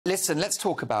Listen, let's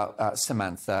talk about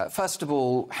Samantha. First of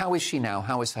all, how is she now?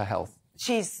 How is her health?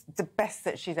 She's the best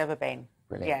that she's ever been.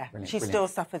 Brilliant, yeah, brilliant, she brilliant. still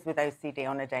suffers with OCD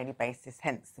on a daily basis,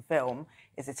 hence the film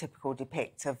is a typical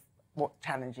depict of what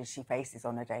challenges she faces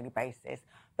on a daily basis.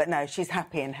 But no, she's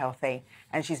happy and healthy,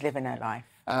 and she's living her life.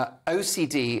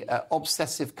 OCD,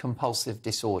 obsessive-compulsive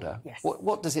disorder. Yes.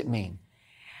 What does it mean?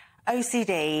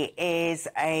 OCD is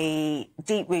a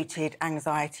deep-rooted,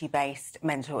 anxiety-based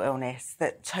mental illness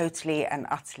that totally and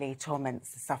utterly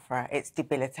torments the sufferer. It's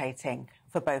debilitating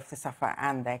for both the sufferer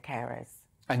and their carers.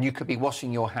 And you could be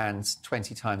washing your hands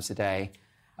 20 times a day.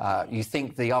 You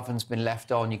think the oven's been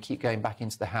left on, you keep going back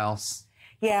into the house.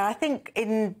 Yeah, I think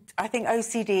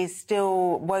OCD is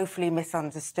still woefully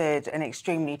misunderstood and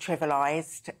extremely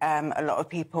trivialised. A lot of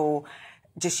people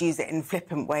just use it in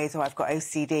flippant ways, oh, I've got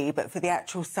OCD, but for the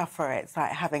actual sufferer, it's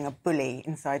like having a bully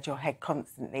inside your head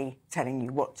constantly telling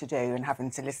you what to do and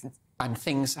having to listen. And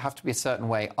things have to be a certain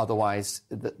way, otherwise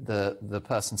the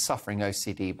person suffering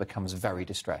OCD becomes very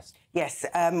distressed. Yes,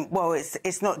 well,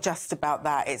 it's not just about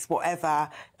that. It's whatever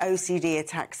OCD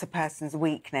attacks a person's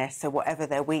weakness, so whatever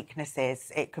their weakness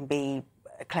is, it can be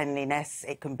cleanliness,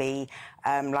 it can be,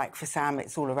 like for Sam,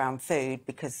 it's all around food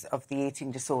because of the eating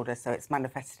disorder, so it's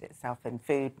manifested itself in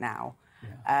food now.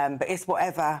 Yeah. But it's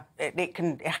whatever,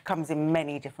 it comes in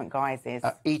many different guises.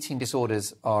 Eating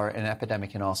disorders are an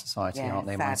epidemic in our society, yeah, aren't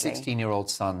they? Sadly. My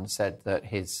 16-year-old son said that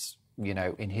his,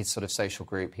 in his sort of social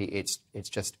group, it's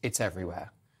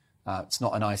everywhere. It's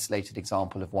not an isolated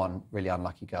example of one really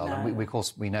unlucky girl. No. And of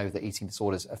course, we know that eating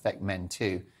disorders affect men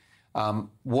too.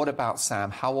 What about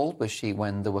Sam? How old was she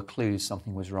when there were clues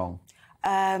something was wrong?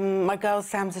 My girl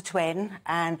Sam's a twin,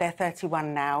 and they're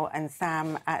 31 now, and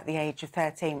Sam, at the age of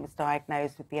 13, was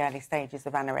diagnosed with the early stages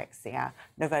of anorexia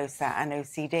nervosa and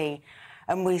OCD.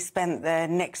 And we spent the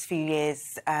next few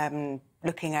years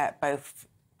looking at both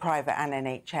private and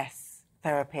NHS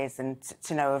therapies, and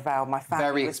to no avail. My family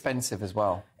Very expensive as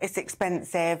well. It's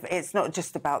expensive. It's not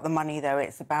just about the money, though.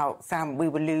 It's about Sam. We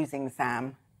were losing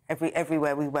Sam.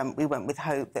 Everywhere we went with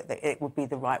hope that it would be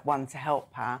the right one to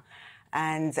help her.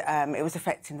 And it was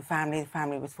affecting the family. The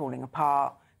family was falling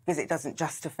apart because it doesn't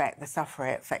just affect the sufferer,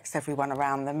 it affects everyone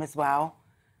around them as well.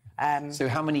 So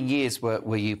how many years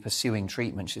were you pursuing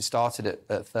treatment? She started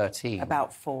at 13.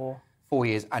 About 4. 4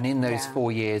 years. And in those 4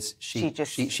 years, she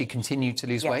continued to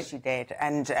lose weight? Yes, she did.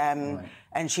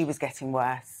 And she was getting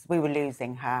worse. We were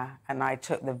losing her. And I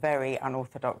took the very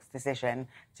unorthodox decision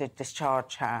to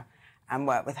discharge her and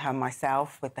work with her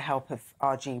myself with the help of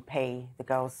our GP, the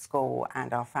girls' school,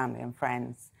 and our family and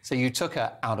friends. So you took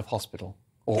her out of hospital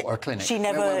or a clinic? She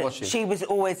never. Where was she? She was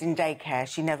always in daycare.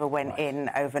 She never went in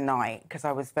overnight because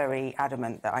I was very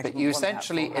adamant that I didn't But you want that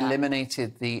essentially for her.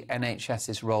 eliminated the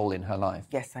NHS's role in her life?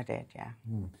 Yes, I did, yeah.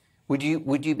 Would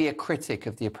you be a critic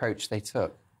of the approach they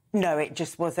took? No, it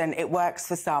just wasn't. It works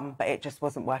for some, but it just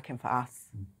wasn't working for us.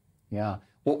 Yeah.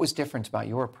 What was different about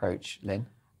your approach, Lynn?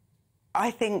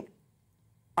 I think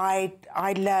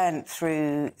I learned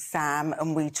through Sam,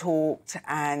 and we talked,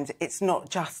 and it's not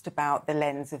just about the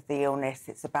lens of the illness,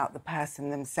 it's about the person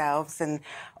themselves, and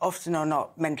often or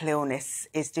not, mental illness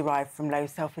is derived from low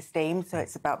self-esteem, so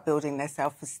it's about building their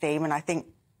self-esteem. And I think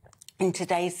in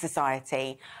today's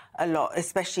society, a lot,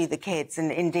 especially the kids,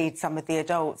 and indeed some of the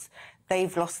adults,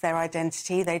 they've lost their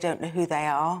identity, they don't know who they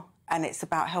are, and it's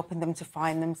about helping them to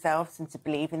find themselves and to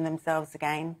believe in themselves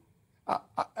again.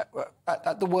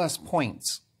 At the worst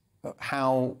points,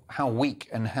 how weak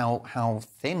and how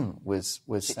thin was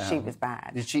Sam? She was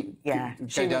bad. Did she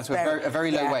go down to a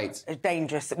very low weight?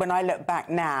 Dangerous. When I look back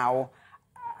now,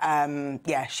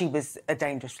 she was a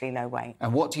dangerously low weight.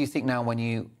 And what do you think now when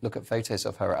you look at photos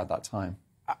of her at that time?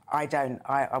 I don't.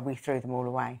 We threw them all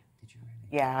away. Did you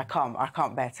really? Yeah, I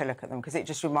can't bear to look at them because it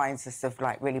just reminds us of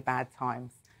like really bad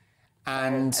times.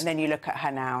 And then you look at her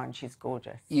now and she's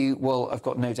gorgeous. Well, I've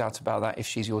got no doubt about that if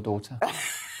she's your daughter.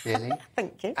 Really?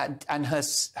 Thank you. And her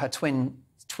twin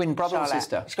brother Charlotte. or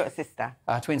sister? She's got a sister.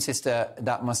 Twin sister,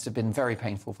 that must have been very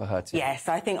painful for her too. Yes,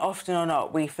 I think often or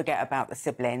not we forget about the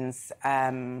siblings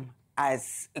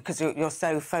because you're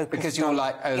so focused. Because you're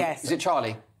like, oh, yes. Is it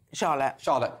Charlie? Charlotte.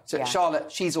 So yeah.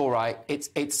 Charlotte, she's all right.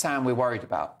 It's Sam we're worried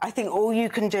about. I think all you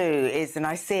can do is, and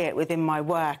I see it within my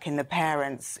work in the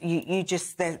parents,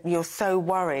 you're so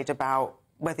worried about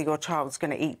whether your child's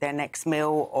going to eat their next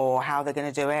meal or how they're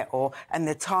going to do it, and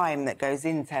the time that goes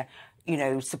into,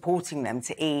 supporting them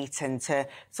to eat and to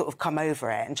sort of come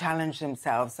over it and challenge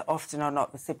themselves. Often or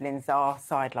not, the siblings are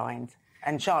sidelined,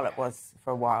 and Charlotte was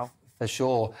for a while. For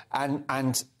sure.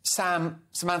 And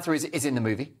Samantha is in the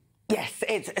movie. Yes,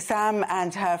 it's Sam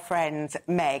and her friend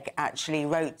Meg actually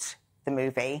wrote the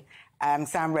movie,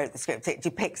 Sam wrote the script. It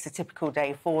depicts a typical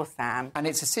day for Sam. And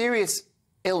it's a serious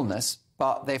illness,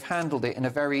 but they've handled it in a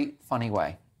very funny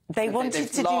way. They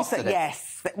wanted to do so,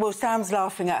 yes. Well, Sam's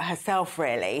laughing at herself,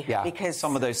 really. Yeah, because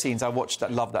some of those scenes I watched, I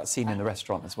love that scene in the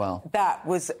restaurant as well. That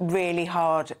was really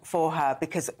hard for her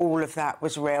because all of that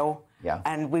was real. Yeah.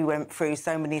 And we went through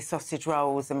so many sausage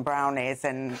rolls and brownies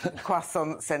and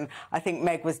croissants, and I think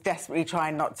Meg was desperately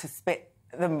trying not to spit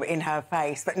them in her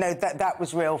face. But no, that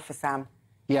was real for Sam.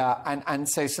 Yeah, and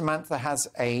so Samantha has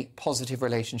a positive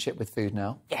relationship with food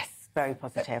now. Yes. Very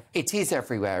positive. It is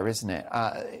everywhere, isn't it?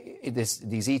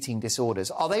 These eating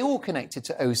disorders. Are they all connected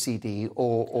to OCD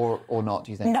or not,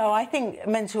 do you think? No, I think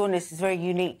mental illness is very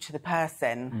unique to the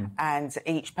person and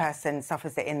each person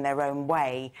suffers it in their own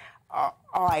way.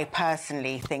 I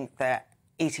personally think that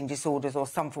eating disorders or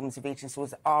some forms of eating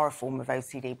disorders are a form of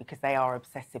OCD because they are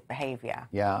obsessive behaviour.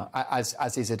 Yeah,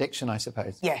 as is addiction, I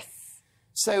suppose. Yes.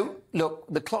 So, look,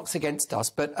 the clock's against us,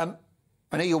 but...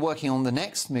 I know you're working on the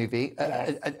next movie.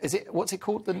 Yes. What's it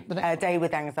called? The next? A Day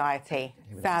with Anxiety.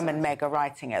 Sam and Meg are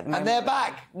writing it at the moment. And they're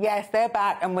back? Yes, they're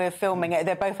back and we're filming it.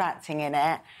 They're both acting in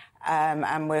it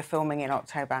and we're filming in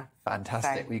October.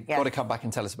 Fantastic. So, You've got to come back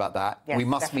and tell us about that. Yes, we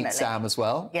must definitely. meet Sam as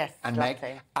well. Yes, and love Meg.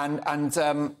 to.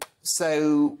 And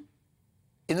so,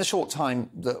 in the short time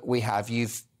that we have,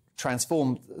 you've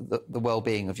transformed the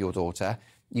well-being of your daughter.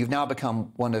 You've now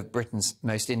become one of Britain's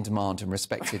most in-demand and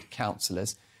respected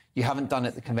counsellors. You haven't done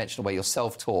it the conventional way. You're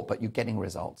self-taught, but you're getting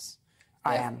results.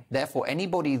 I am. Therefore,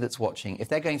 anybody that's watching, if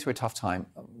they're going through a tough time,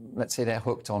 let's say they're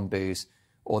hooked on booze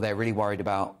or they're really worried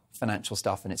about financial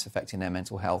stuff and it's affecting their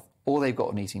mental health, or they've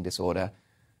got an eating disorder,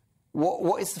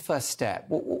 what is the first step?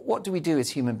 What do we do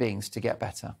as human beings to get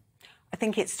better? I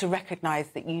think it's to recognise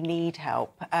that you need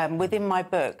help. Within my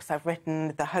books, I've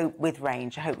written the Hope With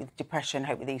range, Hope with depression,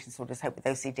 Hope with eating disorders, Hope with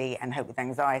OCD and Hope with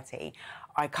anxiety.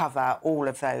 I cover all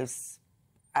of those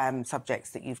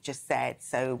subjects that you've just said.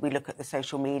 So we look at the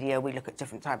social media, we look at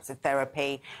different types of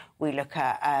therapy, we look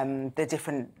at the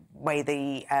different way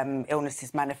the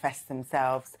illnesses manifest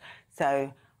themselves.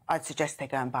 So I'd suggest they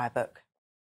go and buy a book.